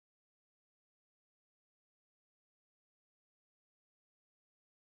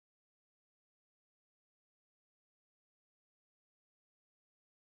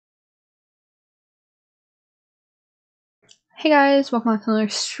Hey guys, welcome back to another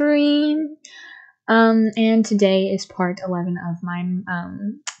stream. And today is part 11 of my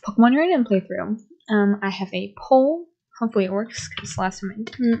Pokemon Uranium playthrough. I have a poll. Hopefully it works because last time I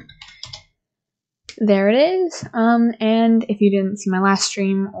didn't. There it is. And if you didn't see my last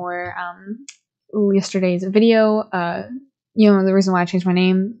stream or yesterday's video, the reason why I changed my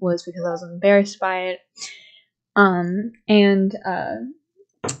name was because I was embarrassed by it.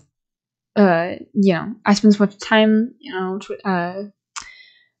 I spend so much time,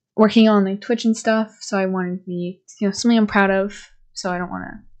 working on like Twitch and stuff, so I wanted to be, something I'm proud of, so I don't want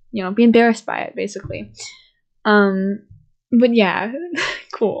to, be embarrassed by it, basically. But yeah,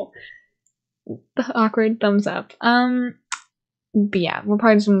 cool. The awkward thumbs up. But yeah, we're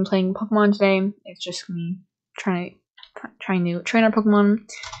probably just gonna be playing Pokemon today. It's just me trying to train our Pokemon.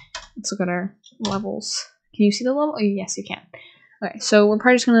 Let's look at our levels. Can you see the level? Oh, yes, you can. Okay, so we're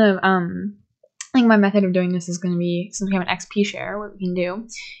probably just gonna, I think my method of doing this is gonna be, since we have an XP share, what we can do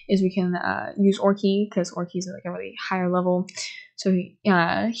is we can use Orky, because Orky's at like a really higher level, so he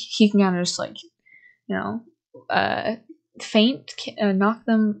can kind of just like, faint,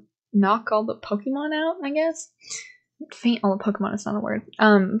 knock all the Pokemon out, I guess. Faint all the Pokemon is not a word.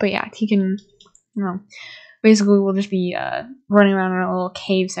 But yeah, he can, basically we'll just be running around in a little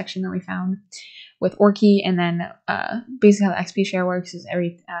cave section that we found with Orky, and then basically how the XP share works is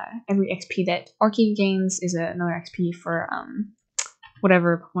every XP that Orky gains is another XP for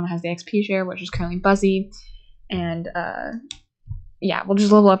whatever Pokemon has the XP share, which is currently Buzzy, and yeah, we'll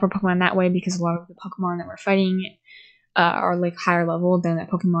just level up our Pokemon that way because a lot of the Pokemon that we're fighting are like higher level than the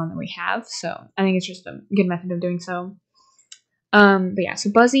Pokemon that we have, so I think it's just a good method of doing so. But yeah, so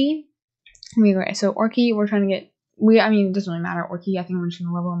Buzzy, so Orky, we're trying to get. It doesn't really matter, Orky. I think we're just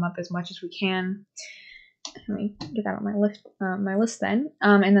gonna level him up as much as we can. Let me get that on my list then.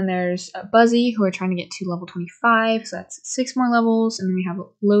 And then there's Buzzy, who are trying to get to level 25, so that's 6 more levels. And then we have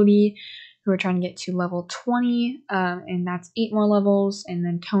Lodi, who are trying to get to level 20, and that's 8 more levels. And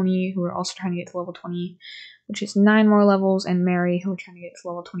then Tony, who are also trying to get to level 20, which is 9 more levels. And Mary, who are trying to get to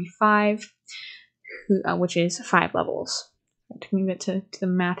level 25, which is 5 levels. To move it to the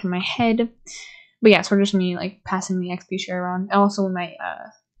math in my head. But yeah, so we're just gonna be passing the XP share around. And also we might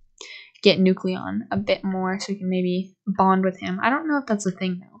get Nucleon a bit more so we can maybe bond with him. I don't know if that's a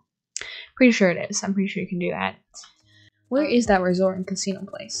thing though. Pretty sure it is. I'm pretty sure you can do that. Where is that resort and casino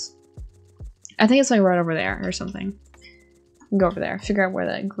place? I think it's like right over there or something. Go over there, figure out where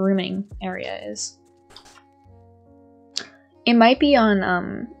the grooming area is. It might be on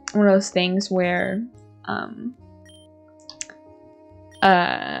one of those things where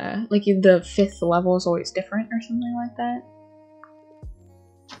like the 5th level is always different or something like that.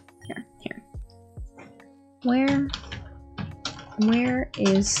 Here. Where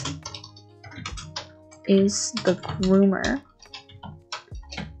is the groomer?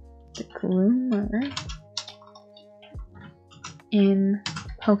 The groomer in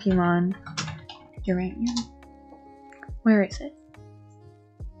Pokemon Uranium. Where is it?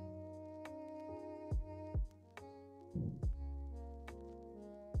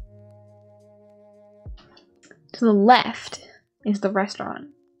 To the left is the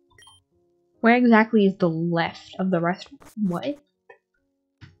restaurant. Where exactly is the left of the restaurant? What?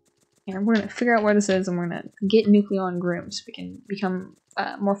 Here, we're gonna figure out where this is, and we're gonna get Nucleon groomed so we can become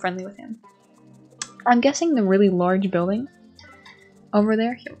more friendly with him. I'm guessing the really large building over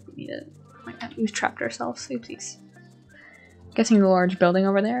there. Here, we need to. Oh my god, we've trapped ourselves. Oopsies. Guessing the large building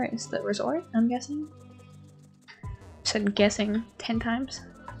over there is the resort. I'm guessing. Said guessing 10 times.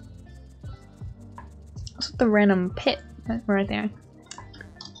 What's the random pit right there?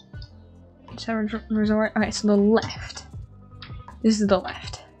 Resort. Okay, so the left. This is the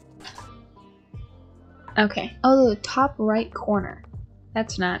left. Okay. Oh, the top right corner.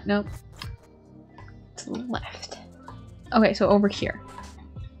 That's not. Nope. It's the left. Okay, so over here.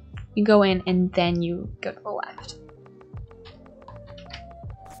 You go in and then you go to the left.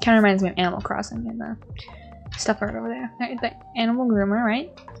 Kind of reminds me of Animal Crossing and the stuff right over there. The animal groomer,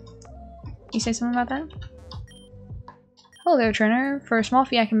 right? You say something about that? Hello there, trainer. For a small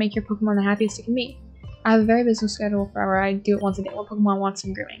fee, I can make your Pokemon the happiest it can be. I have a very busy schedule forever. I do it once a day. What Pokemon wants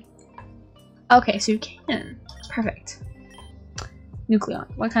some grooming? Okay, so you can. Perfect. Nucleon.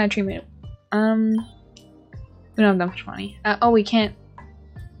 What kind of treatment? We don't have that much money. Oh, we can't.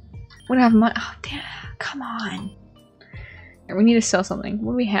 We don't have money. Oh, damn. Come on. Here, we need to sell something.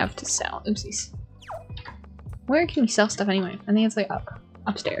 What do we have to sell? Oopsies. Where can we sell stuff anyway? I think it's like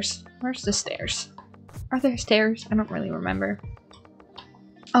upstairs. Where's the stairs? Are there stairs? I don't really remember.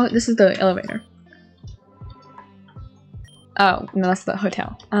 Oh, this is the elevator. Oh, no, that's the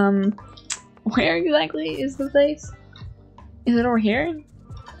hotel. Where exactly is the place? Is it over here?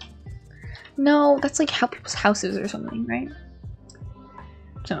 No, that's like how people's houses or something, right?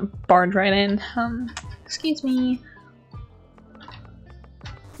 Just gonna barge right in. Excuse me.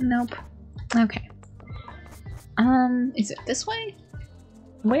 Nope. Okay. Is it this way?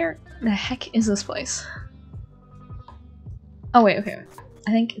 Where the heck is this place? Oh wait, okay.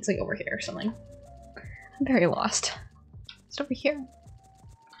 I think it's like over here or something. I'm very lost. It's over here.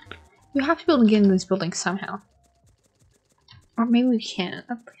 You have to be able to get into this building somehow. Or maybe we can't.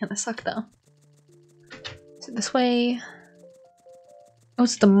 That's kinda suck though. Is it this way? Oh,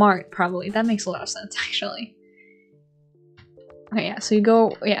 it's the mart, probably. That makes a lot of sense, actually. Okay, yeah, so you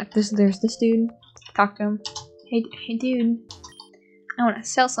go, yeah, there's this dude. Talk to him. Hey dude. I wanna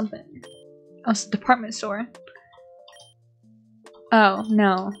sell something. Oh, it's a department store. Oh,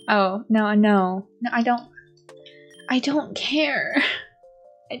 no. Oh, no, no. No, I don't care.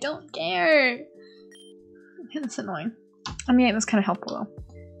 I don't care. Okay, that's annoying. I mean, that's kind of helpful though.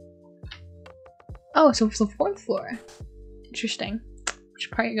 Oh, so it's the 4th floor. Interesting. We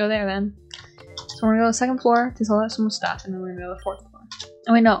should probably go there then. So we're gonna go to the 2nd floor to sell out some stuff, and then we're gonna go to the 4th floor.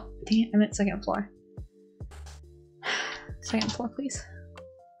 Oh wait, no. Dang it, I meant 2nd floor. 2nd floor, please.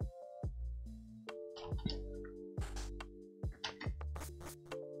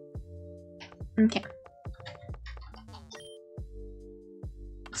 Okay.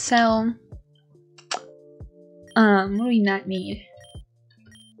 So, what do we not need?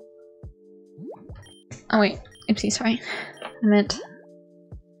 Oh wait, oopsie, sorry. I meant,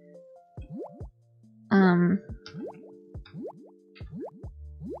 can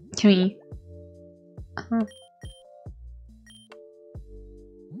we,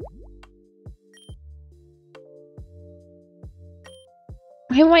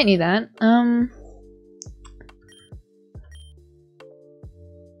 we might need that.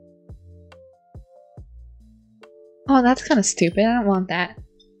 Oh, that's kind of stupid. I don't want that.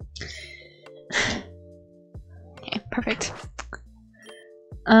 Okay, perfect.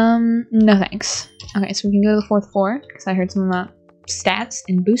 No thanks. Okay, so we can go to the 4th floor, because I heard something about stats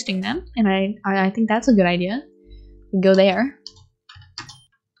and boosting them, and I think that's a good idea. We go there.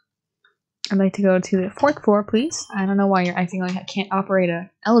 I'd like to go to the 4th floor, please. I don't know why you're acting like I can't operate an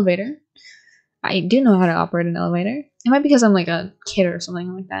elevator. I do know how to operate an elevator. It might be because I'm like a kid or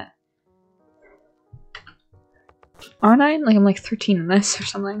something like that. Aren't I? Like I'm like 13 in this or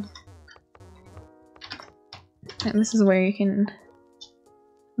something. And this is where you can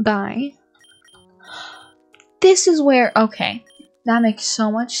buy. This is where, okay. That makes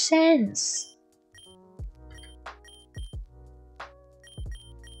so much sense.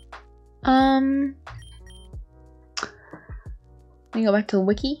 Let me go back to the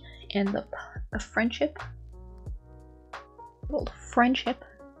wiki and the friendship. Old friendship.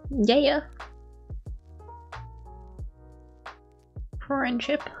 Yeah.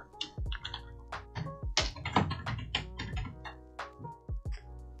 Friendship.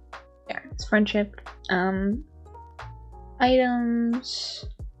 There, it's friendship. Items.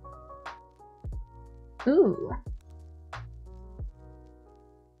 Ooh.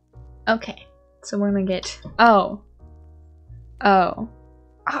 Okay, so we're gonna get. Oh.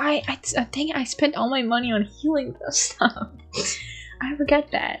 Dang it, I spent all my money on healing this stuff. I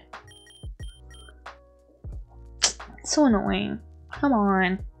forget that. It's so annoying. Come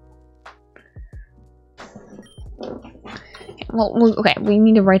on. Okay, well, okay, we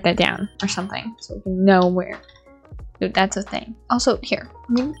need to write that down or something so we can know where. Dude, that's a thing. Also, here,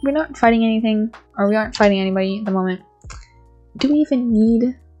 we're not fighting anything, or we aren't fighting anybody at the moment. Do we even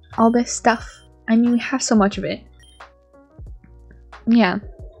need all this stuff? I mean, we have so much of it. Yeah.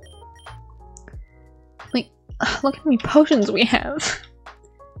 Like, look how many potions we have.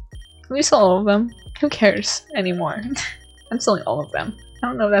 We sell all of them. Who cares anymore? I'm selling all of them. I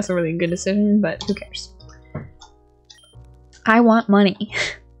don't know if that's a really good decision, but who cares? I want money.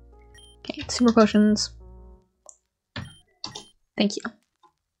 Okay, super potions. Thank you.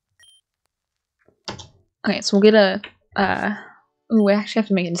 Okay, so we'll get a, ooh, we actually have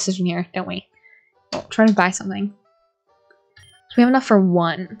to make a decision here, don't we? We'll try to buy something. So we have enough for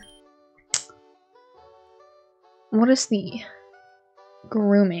one. What is the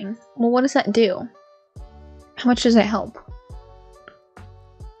grooming? Well, what does that do? How much does it help?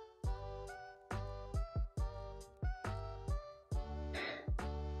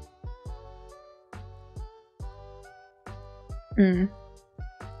 Do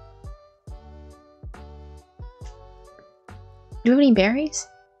we have any berries?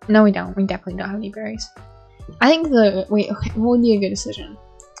 No, we don't. We definitely don't have any berries. I think the wait. Okay, what would be a good decision?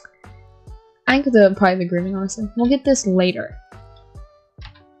 I think probably the grooming. Honestly, we'll get this later.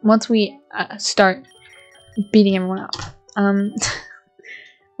 Once we start beating everyone up.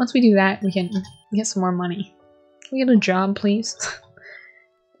 Once we do that, we can get some more money. Can we get a job, please?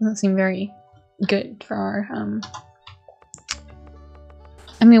 Doesn't seem very good for our,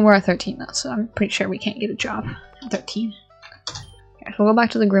 I mean, we're at 13 though, so I'm pretty sure we can't get a job at 13. Okay, so we'll go back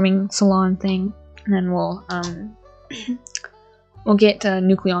to the grooming salon thing, and then we'll, we'll get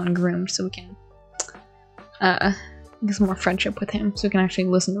Nucleon groomed so we can, get some more friendship with him, so he can actually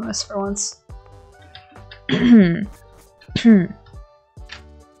listen to us for once. Okay,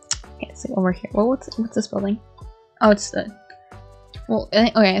 so over here. Well, what's this building? Oh, it's the. Well,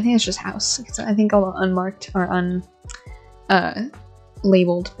 okay, I think it's just house. So I think all the unmarked or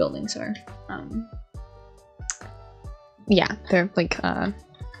labeled buildings are. Yeah, they're like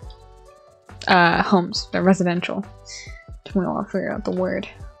homes. They're residential. I'll figure out the word.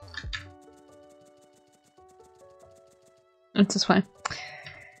 It's this way.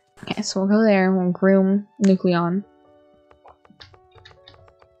 Okay, so we'll go there and we'll groom Nucleon.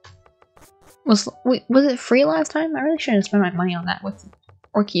 Was it free last time? I really shouldn't spend my money on that with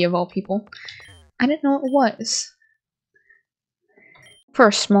Orky of all people. I didn't know it was. For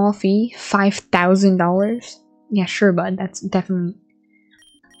a small fee, $5,000? Yeah, sure, bud. That's definitely...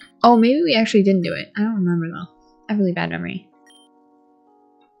 Oh, maybe we actually didn't do it. I don't remember, though. I have really bad memory.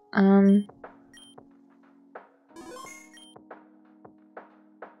 How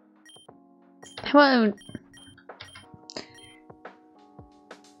about...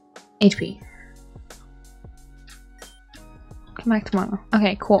 HP. Come back tomorrow.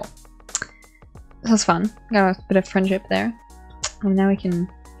 Okay, cool. This was fun. Got a bit of friendship there. And now we can...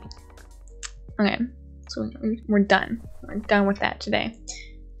 Okay, so we're done. We're done with that today.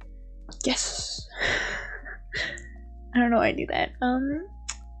 Yes! I don't know why I do that.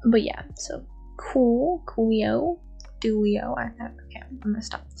 But yeah, so coolio, doolio. Okay, I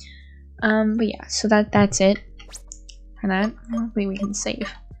messed up. But yeah, so that's it for that. Hopefully we can save.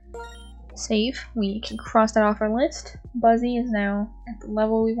 We can cross that off our list. Buzzy is now at the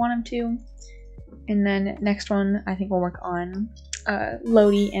level we want him to. And then next one, I think we'll work on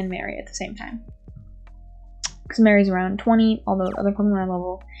Lodi and Mary at the same time. Because Mary's around 20, although the other Pokemon are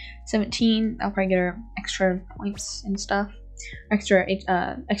level 17. I'll probably get her extra points and stuff. Extra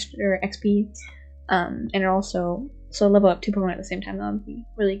XP. And it also, so level up 2 Pokemon at the same time. That would be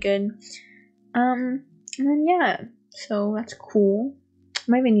really good. And then yeah, so that's cool. I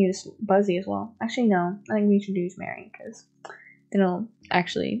might even use Buzzy as well. Actually, no. I think we should use Mary, because then it'll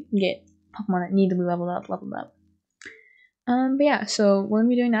actually get Pokemon that need to be leveled up. But yeah, so we're gonna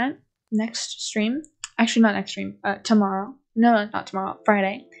be doing that next stream. Actually, not next stream. Tomorrow. No, not tomorrow.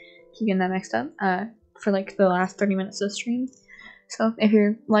 Friday. Keep getting that mixed up. For like the last 30 minutes of the stream. So if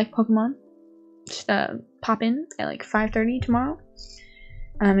you're like Pokemon, just pop in at like 5:30 tomorrow.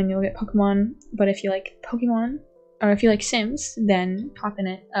 And you'll get Pokemon. But if you like Pokemon, or if you like Sims, then pop in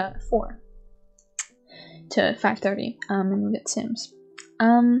at 4 to 5:30, and you'll get Sims.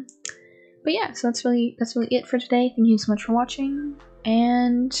 But yeah, so that's really it for today. Thank you so much for watching,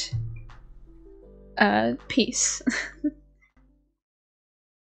 and peace.